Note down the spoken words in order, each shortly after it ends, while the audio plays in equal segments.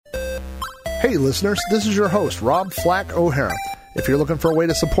Hey listeners, this is your host, Rob Flack O'Hara. If you're looking for a way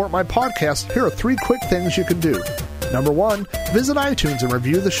to support my podcast, here are 3 quick things you can do. Number 1, visit iTunes and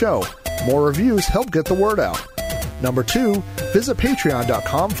review the show. More reviews help get the word out. Number 2, visit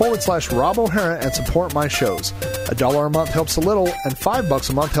patreon.com/Rob O'Hara and support my shows. $1 a month helps a little, and $5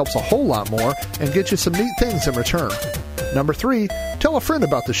 a month helps a whole lot more and get you some neat things in return. Number 3, tell a friend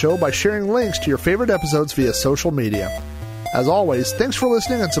about the show by sharing links to your favorite episodes via social media. As always, thanks for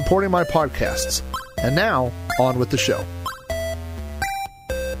listening and supporting my podcasts. And now, on with the show.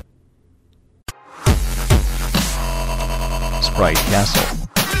 Sprite Castle.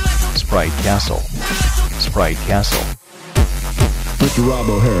 Sprite Castle. Sprite Castle. Mr. Rob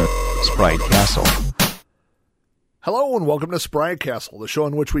O'Hara. Sprite Castle. Hello and welcome to Sprite Castle, the show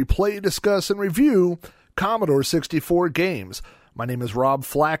in which we play, discuss, and review Commodore 64 games. My name is Rob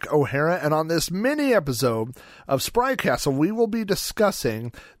Flack O'Hara, and on this mini-episode of Sprite Castle, we will be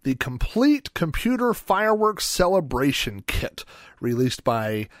discussing the Complete Computer Fireworks Celebration Kit, released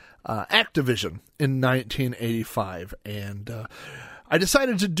by Activision in 1985. And I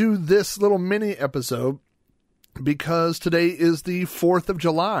decided to do this little mini-episode because today is the 4th of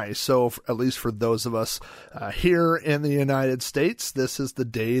July, so at least for those of us here in the United States, this is the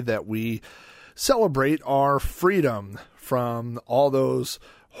day that we celebrate our freedom from all those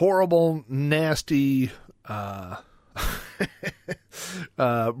horrible, nasty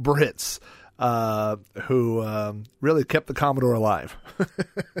Brits who really kept the Commodore alive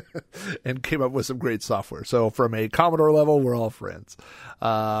and came up with some great software. So from a Commodore level, we're all friends.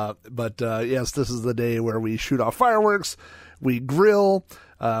 But yes, this is the day where we shoot off fireworks, we grill,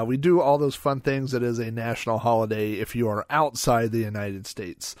 we do all those fun things. It is a national holiday if you are outside the United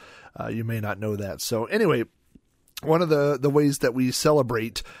States. You may not know that. So anyway, one of the ways that we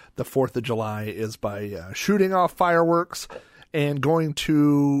celebrate the 4th of July is by shooting off fireworks and going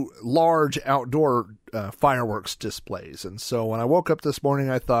to large outdoor fireworks displays. And so when I woke up this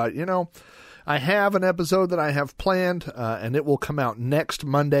morning, I thought, I have an episode that I have planned, and it will come out next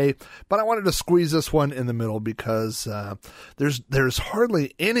Monday, but I wanted to squeeze this one in the middle because there's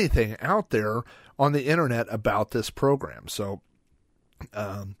hardly anything out there on the internet about this program. So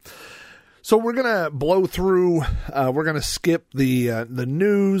we're going to blow through, we're going to skip the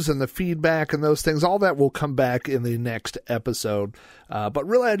news and the feedback and those things. All that will come back in the next episode. But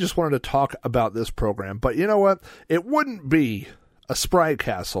really, I just wanted to talk about this program. But you know what? It wouldn't be a Sprite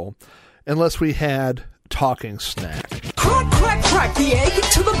Castle unless we had Talking Snack. Crack, crack, crack the egg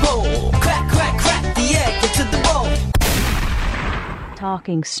into the bowl. Crack, crack, crack the egg into the bowl.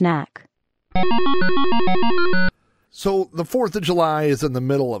 Talking Snack. So the 4th of July is in the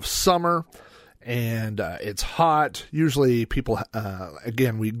middle of summer, and it's hot. Usually people,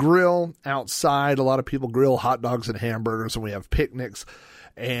 again, we grill outside. A lot of people grill hot dogs and hamburgers, and we have picnics.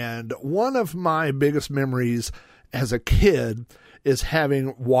 And one of my biggest memories as a kid is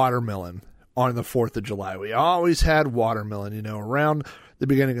having watermelon on the 4th of July. We always had watermelon, around the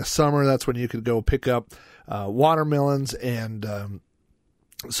beginning of summer. That's when you could go pick up watermelons, and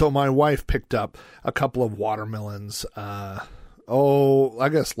so my wife picked up a couple of watermelons, I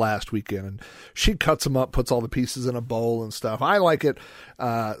guess last weekend, and she cuts them up, puts all the pieces in a bowl and stuff. I like it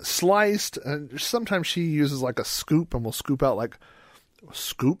sliced, and sometimes she uses like a scoop, and we'll scoop out like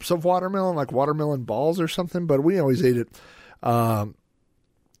scoops of watermelon, like watermelon balls or something, but we always ate it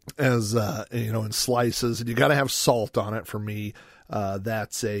as in slices, and you got to have salt on it. For me,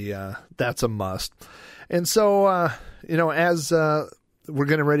 that's a must. And so as we're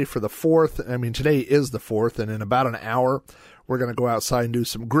getting ready for the 4th. I mean, today is the 4th, and in about an hour, we're going to go outside and do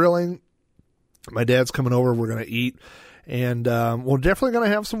some grilling. My dad's coming over. We're going to eat, and we're definitely going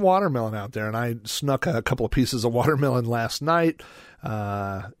to have some watermelon out there. And I snuck a couple of pieces of watermelon last night,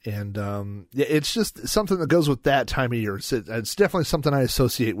 it's just something that goes with that time of year. It's definitely something I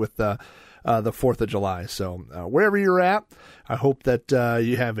associate with the 4th of July. So wherever you're at, I hope that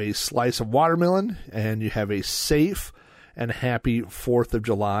you have a slice of watermelon and you have a safe and happy 4th of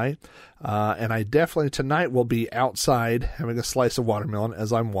July. And I definitely tonight will be outside having a slice of watermelon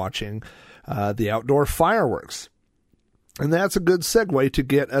as I'm watching the outdoor fireworks. And that's a good segue to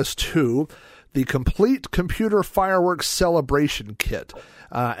get us to the Complete Computer Fireworks Celebration Kit.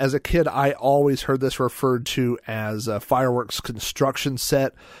 As a kid, I always heard this referred to as a fireworks construction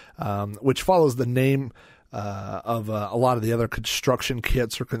set, which follows the name of a lot of the other construction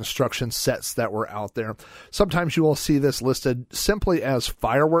kits or construction sets that were out there. Sometimes you will see this listed simply as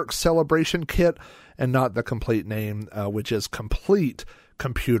Fireworks Celebration Kit and not the complete name, which is Complete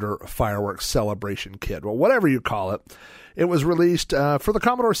computer fireworks celebration kit. Well, whatever you call it. It was released for the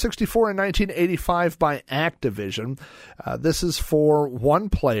Commodore 64 in 1985 by Activision. This is for one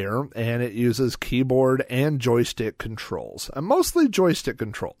player, and it uses keyboard and joystick controls, mostly joystick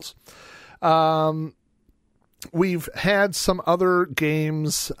controls. We've had some other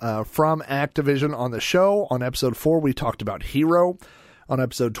games from Activision on the show. On episode 4, we talked about Hero. On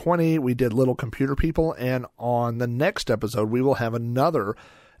episode 20, we did Little Computer People, and on the next episode, we will have another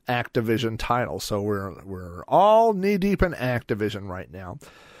Activision title. So we're all knee-deep in Activision right now.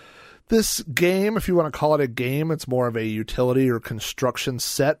 This game, if you want to call it a game, it's more of a utility or construction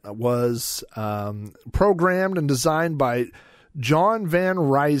set, was programmed and designed by John Van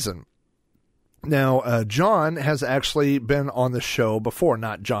Ryzen. Now, John has actually been on the show before,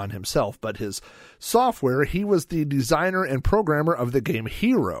 not John himself, but his software. He was the designer and programmer of the game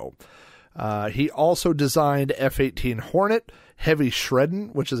Hero. He also designed F-18 Hornet, Heavy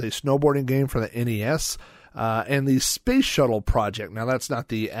Shreddin', which is a snowboarding game for the NES, and the Space Shuttle Project. Now, that's not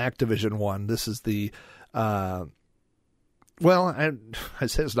the Activision one. This is the... I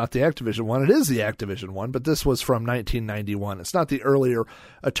say it's not the Activision one. It is the Activision one, but this was from 1991. It's not the earlier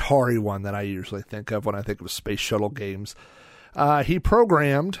Atari one that I usually think of when I think of Space Shuttle games. He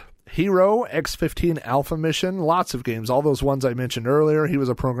programmed Hero, X-15 Alpha Mission, lots of games, all those ones I mentioned earlier. He was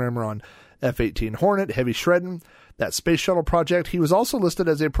a programmer on F-18 Hornet, Heavy Shreddin', that Space Shuttle Project. He was also listed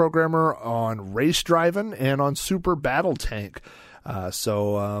as a programmer on Race Drivin' and on Super Battle Tank.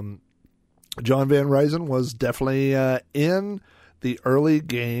 John Van Ryzen was definitely in the early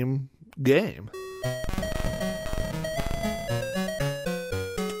game.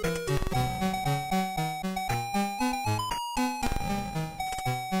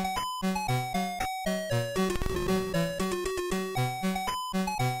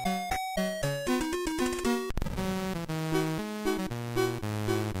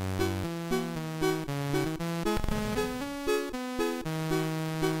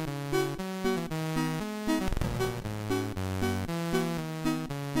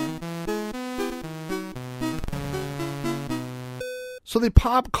 So the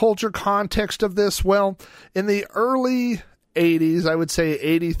pop culture context of this, well, in the early 80s, I would say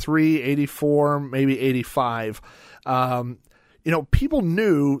 83, 84, maybe 85, people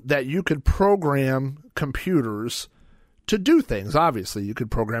knew that you could program computers to do things. Obviously, you could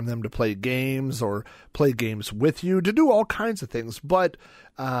program them to play games or play games with you, to do all kinds of things. But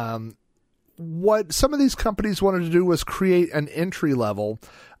what some of these companies wanted to do was create an entry level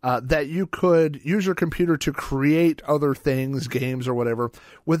that you could use your computer to create other things, games or whatever,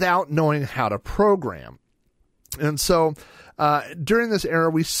 without knowing how to program. And so during this era,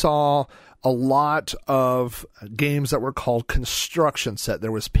 we saw a lot of games that were called construction set.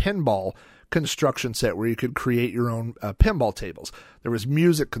 There was pinball construction set where you could create your own pinball tables. There was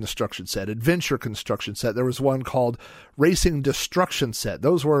music construction set, adventure construction set. There was one called racing destruction set.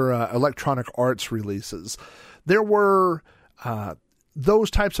 Those were Electronic Arts releases. There were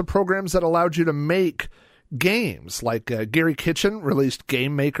those types of programs that allowed you to make games, like Gary Kitchen released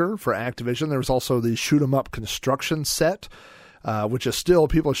Game Maker for Activision. There was also the Shoot 'em Up construction set, which is still,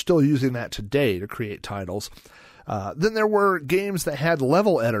 people are still using that today to create titles. Then there were games that had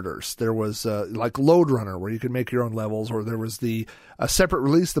level editors. There was like Load Runner, where you could make your own levels, or there was the separate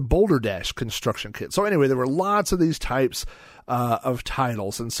release, the Boulder Dash construction kit. So anyway, there were lots of these types of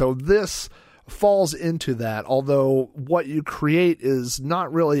titles. And so this falls into that, although what you create is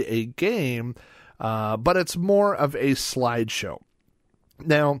not really a game, but it's more of a slideshow.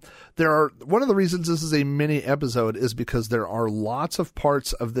 Now, one of the reasons this is a mini episode is because there are lots of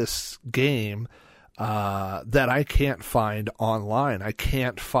parts of this game that I can't find online. I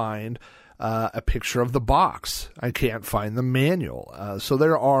can't find a picture of the box. I can't find the manual. So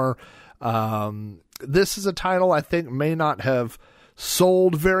there are, this is a title I think may not have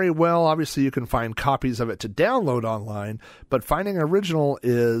sold very well. Obviously, you can find copies of it to download online, but finding an original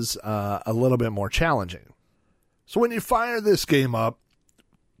is a little bit more challenging. So when you fire this game up,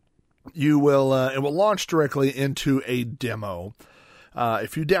 you will it will launch directly into a demo.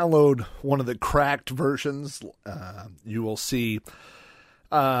 If you download one of the cracked versions, you will see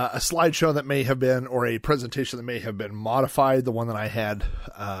a slideshow that may have been, or a presentation that may have been modified. The one that I had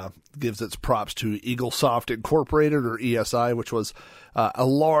gives its props to Eaglesoft Incorporated, or ESI, which was a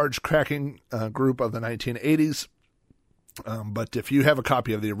large cracking group of the 1980s. But if you have a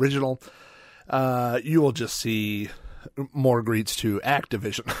copy of the original, you will just see more greets to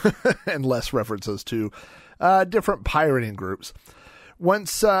Activision and less references to different pirating groups.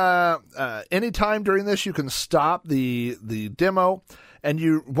 Once, anytime during this, you can stop the demo, and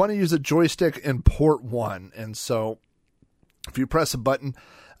you want to use a joystick in port 1. And so If you press a button,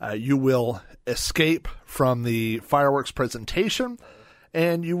 you will escape from the fireworks presentation,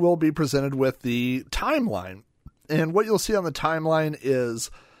 and you will be presented with the timeline. And what you'll see on the timeline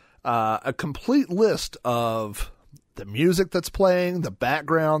is a complete list of the music that's playing, the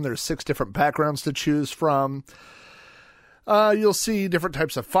background. There's 6 different backgrounds to choose from. You'll see different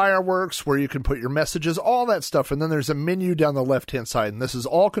types of fireworks where you can put your messages, all that stuff. And then there's a menu down the left-hand side. And this is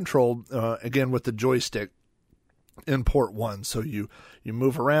all controlled, again, with the joystick in port 1. So you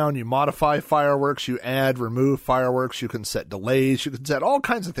move around, you modify fireworks, you add, remove fireworks. You can set delays. You can set all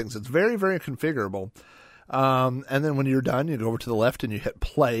kinds of things. It's very, very configurable. And then when you're done, you go over to the left and you hit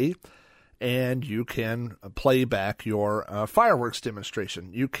play. And you can play back your fireworks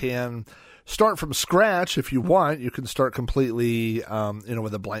demonstration. You can start from scratch if you want. You can start completely,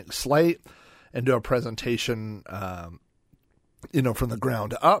 with a blank slate and do a presentation, from the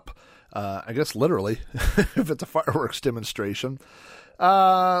ground up. I guess literally, if it's a fireworks demonstration.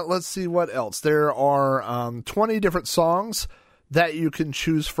 Let's see what else. There are 20 different songs that you can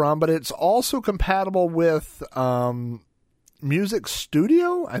choose from, but it's also compatible with Music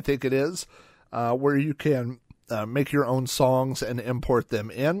Studio, I think it is, where you can make your own songs and import them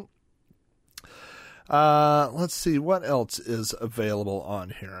in. Let's see what else is available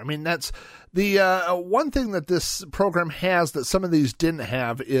on here. I mean, that's the one thing that this program has that some of these didn't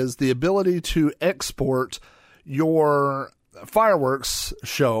have is the ability to export your fireworks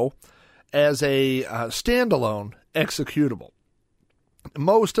show as a standalone executable.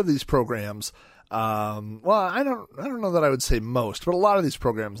 Most of these programs, I don't know that I would say most, but a lot of these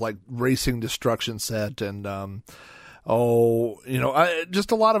programs like Racing Destruction Set and,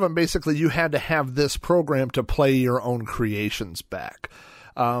 just a lot of them, basically you had to have this program to play your own creations back.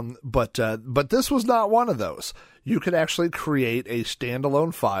 But this was not one of those. You could actually create a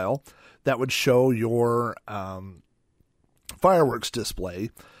standalone file that would show your, fireworks display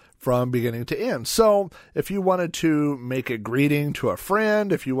from beginning to end. So if you wanted to make a greeting to a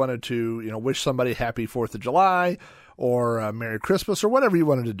friend, if you wanted to, wish somebody happy 4th of July or Merry Christmas or whatever you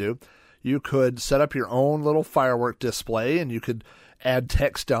wanted to do, you could set up your own little firework display and you could add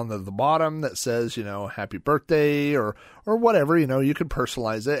text down to the bottom that says, happy birthday or whatever, you could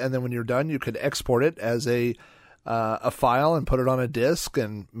personalize it. And then when you're done, you could export it as a file and put it on a disk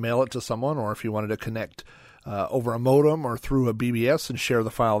and mail it to someone. Or if you wanted to connect over a modem or through a BBS and share the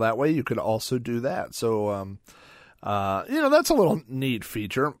file that way, you could also do that. So, that's a little neat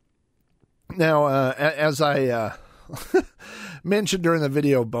feature. Now, as I mentioned during the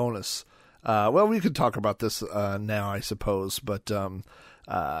video bonus, we could talk about this now, I suppose, but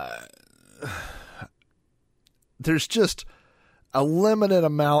there's just a limited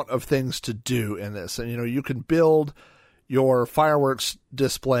amount of things to do in this. And, you can build your fireworks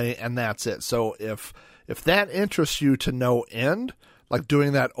display and that's it. So if that interests you to no end, like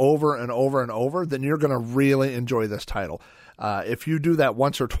doing that over and over and over, then you're going to really enjoy this title. If you do that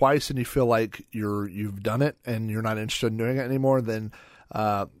once or twice and you feel like you've done it and you're not interested in doing it anymore, then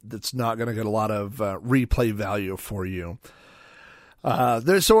that's not going to get a lot of replay value for you.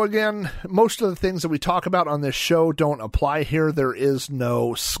 So again, most of the things that we talk about on this show don't apply here. There is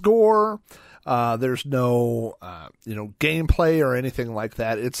no score. There's no, gameplay or anything like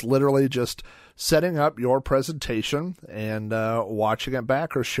that. It's literally just setting up your presentation and watching it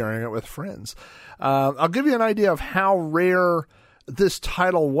back or sharing it with friends. I'll give you an idea of how rare this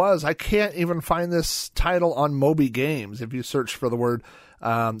title was. I can't even find this title on Moby Games. If you search for the word,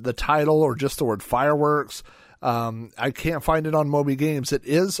 the title or just the word fireworks, I can't find it on Moby Games. It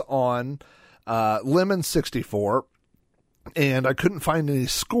is on Lemon 64. And I couldn't find any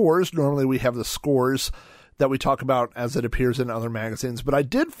scores. Normally we have the scores that we talk about as it appears in other magazines. But I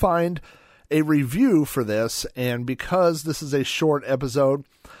did find a review for this. And because this is a short episode,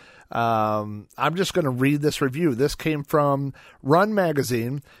 I'm just going to read this review. This came from Run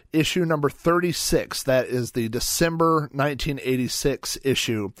Magazine, issue number 36. That is the December 1986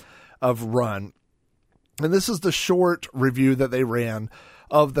 issue of Run. And this is the short review that they ran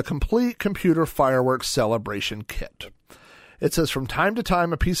of the Complete Computer Fireworks Celebration Kit. It says, from time to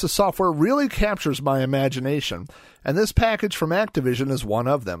time, a piece of software really captures my imagination, and this package from Activision is one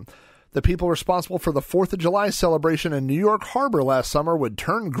of them. The people responsible for the 4th of July celebration in New York Harbor last summer would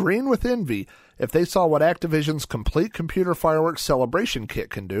turn green with envy if they saw what Activision's Complete Computer Fireworks Celebration Kit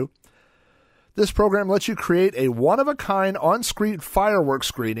can do. This program lets you create a one-of-a-kind on-screen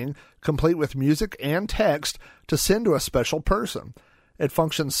fireworks greeting, complete with music and text, to send to a special person. It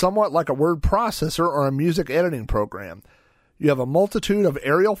functions somewhat like a word processor or a music editing program. You have a multitude of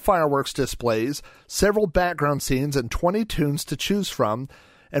aerial fireworks displays, several background scenes, and 20 tunes to choose from,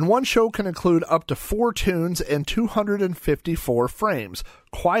 and one show can include up to 4 tunes and 254 frames.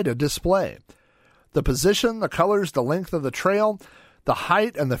 Quite a display. The position, the colors, the length of the trail, the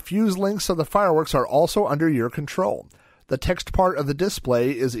height, and the fuse lengths of the fireworks are also under your control. The text part of the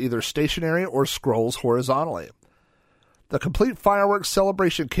display is either stationary or scrolls horizontally. The complete fireworks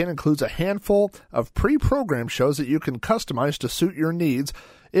celebration kit includes a handful of pre-programmed shows that you can customize to suit your needs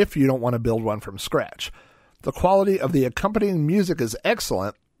if you don't want to build one from scratch. The quality of the accompanying music is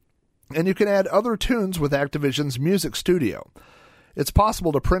excellent, and you can add other tunes with Activision's Music Studio. It's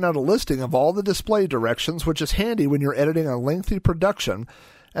possible to print out a listing of all the display directions, which is handy when you're editing a lengthy production,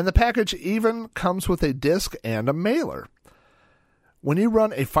 and the package even comes with a disc and a mailer. When you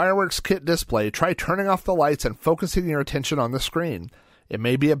run a fireworks kit display, try turning off the lights and focusing your attention on the screen. It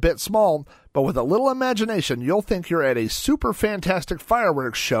may be a bit small, but with a little imagination, you'll think you're at a super fantastic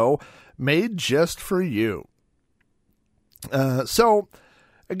fireworks show made just for you.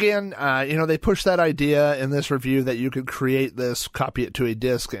 Again, they push that idea in this review that you could create this, copy it to a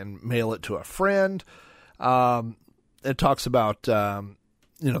disk, and mail it to a friend. It talks about, the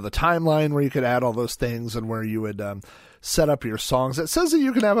timeline where you could add all those things and where you would set up your songs. It says that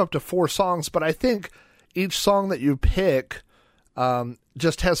you can have up to 4 songs, but I think each song that you pick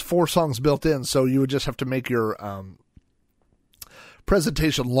just has 4 songs built in, so you would just have to make your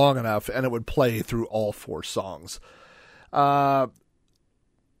presentation long enough, and it would play through all 4 songs.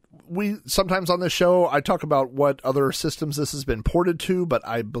 We sometimes on this show, I talk about what other systems this has been ported to, but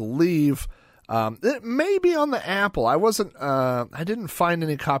I believe it may be on the Apple. I didn't find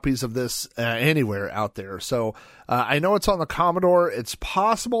any copies of this anywhere out there. So I know it's on the Commodore. It's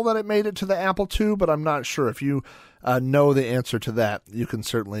possible that it made it to the Apple too, but I'm not sure. If you know the answer to that, you can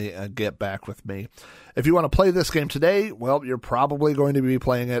certainly get back with me. If you want to play this game today, well, you're probably going to be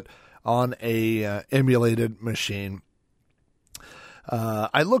playing it on a emulated machine.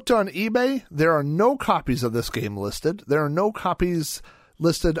 I looked on eBay. There are no copies of this game listed. There are no copies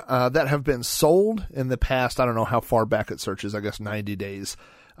listed that have been sold in the past. I don't know how far back it searches. I guess 90 days.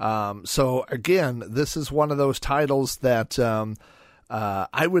 So again, this is one of those titles that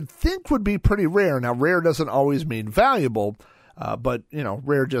I would think would be pretty rare. Now, rare doesn't always mean valuable, but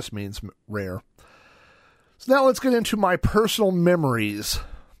rare just means rare. So now let's get into my personal memories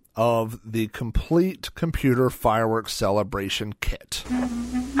of the complete computer fireworks celebration kit.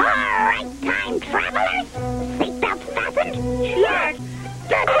 All right, time travelers. Seatbelts fastened? Yes.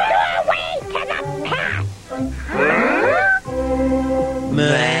 The doorway to the past.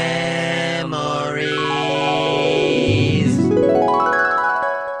 Memories.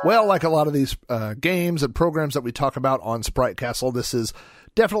 Well, like a lot of these games and programs that we talk about on Sprite Castle, this is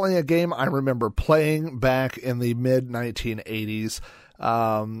definitely a game I remember playing back in the mid-1980s.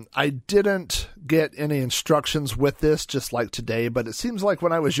 I didn't get any instructions with this, just like today, but it seems like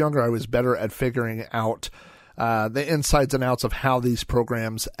when I was younger, I was better at figuring out the insides and outs of how these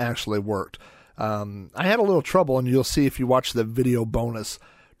programs actually worked. I had a little trouble, and you'll see if you watch the video bonus,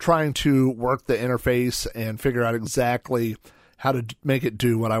 trying to work the interface and figure out exactly how to make it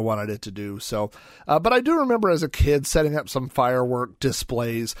do what I wanted it to do. So, but I do remember as a kid setting up some firework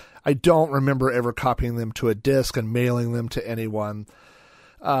displays. I don't remember ever copying them to a disk and mailing them to anyone.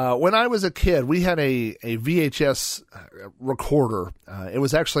 When I was a kid, we had a VHS recorder. It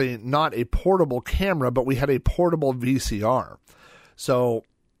was actually not a portable camera, but we had a portable VCR. So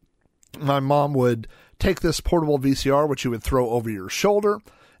my mom would take this portable VCR, which you would throw over your shoulder,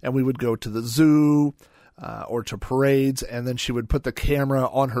 and we would go to the zoo or to parades, and then she would put the camera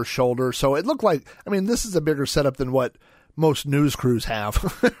on her shoulder. So it looked like, this is a bigger setup than what most news crews have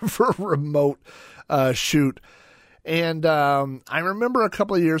for a remote shoot. And I remember a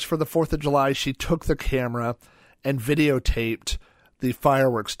couple of years for the 4th of July, she took the camera and videotaped the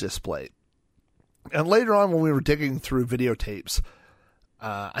fireworks display. And later on, when we were digging through videotapes,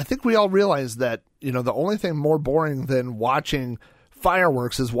 I think we all realized that, the only thing more boring than watching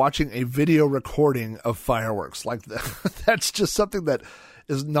fireworks is watching a video recording of fireworks. Like that's just something that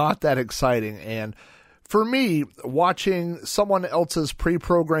is not that exciting. And for me, watching someone else's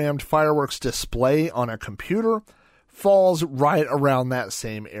pre-programmed fireworks display on a computer falls right around that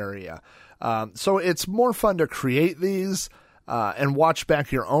same area. So it's more fun to create these and watch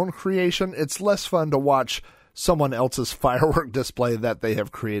back your own creation. It's less fun to watch someone else's firework display that they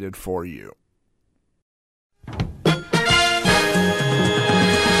have created for you.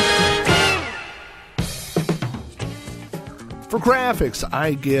 For graphics,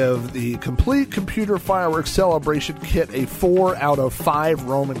 I give the Complete Computer Fireworks Celebration Kit a 4 out of 5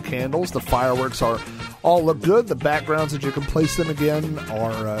 Roman candles. The fireworks all look good. The backgrounds, as you can place them again,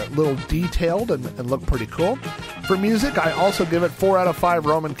 are a little detailed and look pretty cool. For music, I also give it 4 out of 5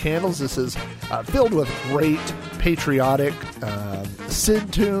 Roman candles. This is filled with great patriotic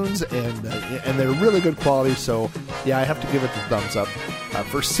Sid tunes, and they're really good quality, so yeah, I have to give it the thumbs up.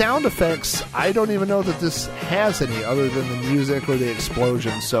 For sound effects, I don't even know that this has any other than the music or the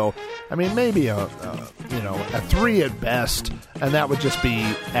explosion, so I mean, maybe a 3 at best, and that would just be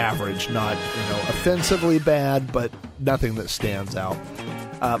average, not offensively bad, but nothing that stands out.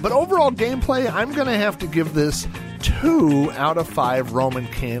 But overall gameplay, I'm going to have to give this 2 out of 5 Roman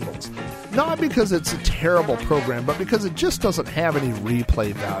candles. Not because it's a terrible program, but because it just doesn't have any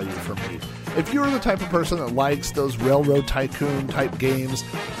replay value for me. If you're the type of person that likes those Railroad Tycoon type games,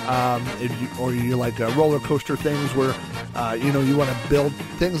 or you like roller coaster things where you want to build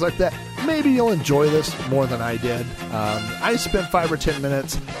things like that, maybe you'll enjoy this more than I did. I spent 5 or 10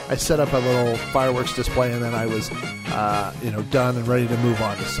 minutes. I set up a little fireworks display, and then I was done and ready to move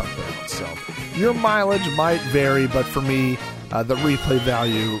on to something else. So your mileage might vary, but for me, the replay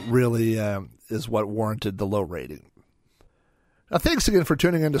value really is what warranted the low rating. Now, thanks again for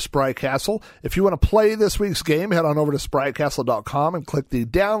tuning into Sprite Castle. If you want to play this week's game, head on over to spritecastle.com and click the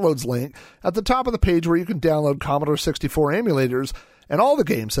downloads link at the top of the page where you can download Commodore 64 emulators and all the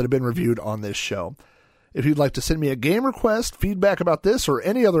games that have been reviewed on this show. If you'd like to send me a game request, feedback about this, or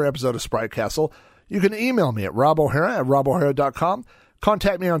any other episode of Sprite Castle, you can email me at robohara@robohara.com,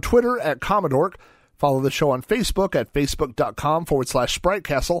 contact me on Twitter at Commodore, follow the show on Facebook at facebook.com/Sprite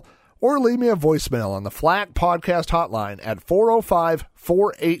Castle, or leave me a voicemail on the FLAC podcast hotline at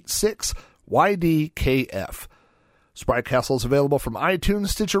 405-486-YDKF. Sprite Castle is available from iTunes,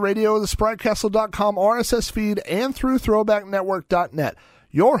 Stitcher Radio, the SpriteCastle.com RSS feed, and through ThrowbackNetwork.net,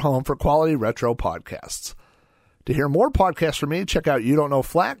 your home for quality retro podcasts. To hear more podcasts from me, check out You Don't Know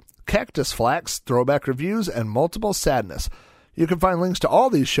FLAC, Cactus Flax, Throwback Reviews, and Multiple Sadness. You can find links to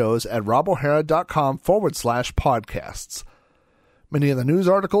all these shows at robohara.com/podcasts. Many of the news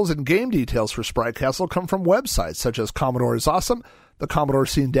articles and game details for Sprite Castle come from websites such as Commodore is Awesome, the Commodore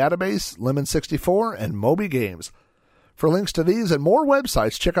Scene Database, Lemon 64, and Moby Games. For links to these and more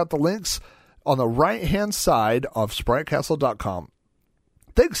websites, check out the links on the right-hand side of SpriteCastle.com.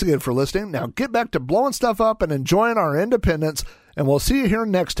 Thanks again for listening. Now get back to blowing stuff up and enjoying our independence, and we'll see you here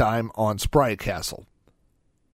next time on Sprite Castle.